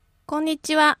こんに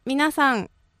ちは、皆さん。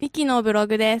ミキのブロ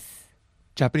グです。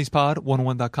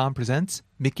JapanesePod101.com presents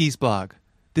Mickey's blog.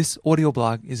 This audio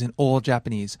blog is in all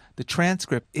Japanese. The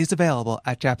transcript is available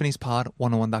at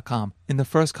JapanesePod101.com. In the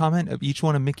first comment of each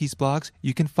one of Mickey's blogs,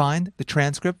 you can find the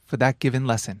transcript for that given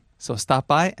lesson. So stop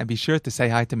by and be sure to say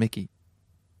hi to Mickey.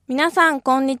 皆さん、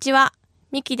こんにちは。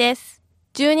ミキです。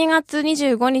12月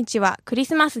25日はクリ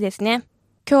スマスですね。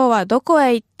今日はどこ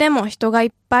へ行っても人がい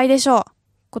っぱいでしょう。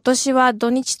今年は土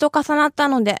日と重なった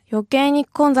ので余計に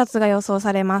混雑が予想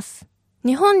されます。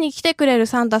日本に来てくれる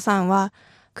サンタさんは、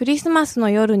クリスマスの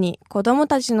夜に子供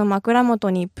たちの枕元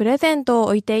にプレゼントを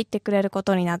置いていってくれるこ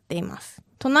とになっています。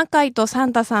トナカイとサ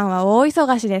ンタさんは大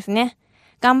忙しですね。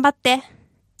頑張って。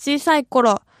小さい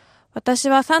頃、私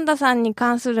はサンタさんに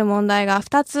関する問題が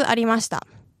2つありました。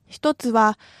1つ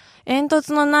は、煙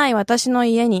突のない私の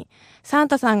家にサン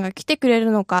タさんが来てくれ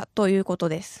るのかということ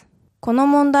です。この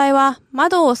問題は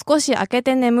窓を少し開け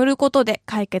て眠ることで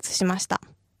解決しました。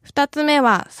2つ目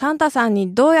はサンタさん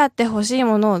にどうやって欲しい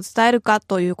ものを伝えるか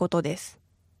ということです。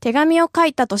手紙を書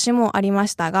いた年もありま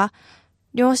したが、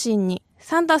両親に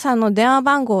サンタさんの電話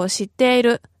番号を知ってい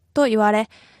ると言われ、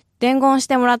伝言し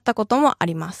てもらったこともあ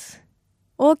ります。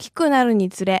大きくなる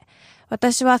につれ、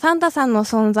私はサンタさんの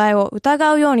存在を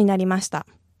疑うようになりました。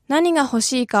何が欲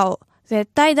しいかを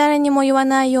絶対誰にも言わ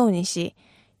ないようにし、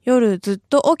夜ずっ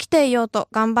と起きていようと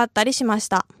頑張ったりしまし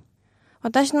た。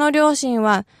私の両親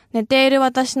は寝ている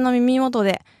私の耳元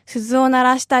で鈴を鳴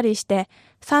らしたりして、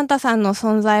サンタさんの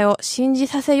存在を信じ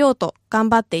させようと頑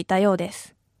張っていたようで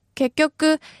す。結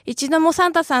局、一度もサ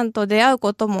ンタさんと出会う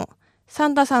ことも、サ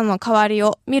ンタさんの代わり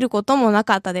を見ることもな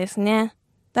かったですね。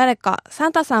誰かサ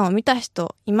ンタさんを見た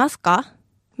人いますか？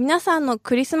皆さんの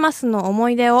クリスマスの思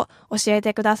い出を教え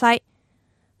てください。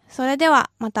それでは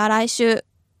また来週。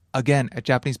Again, at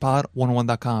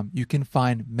JapanesePod101.com, you can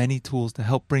find many tools to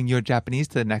help bring your Japanese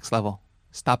to the next level.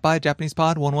 Stop by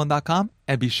JapanesePod101.com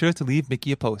and be sure to leave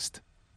Mickey a post.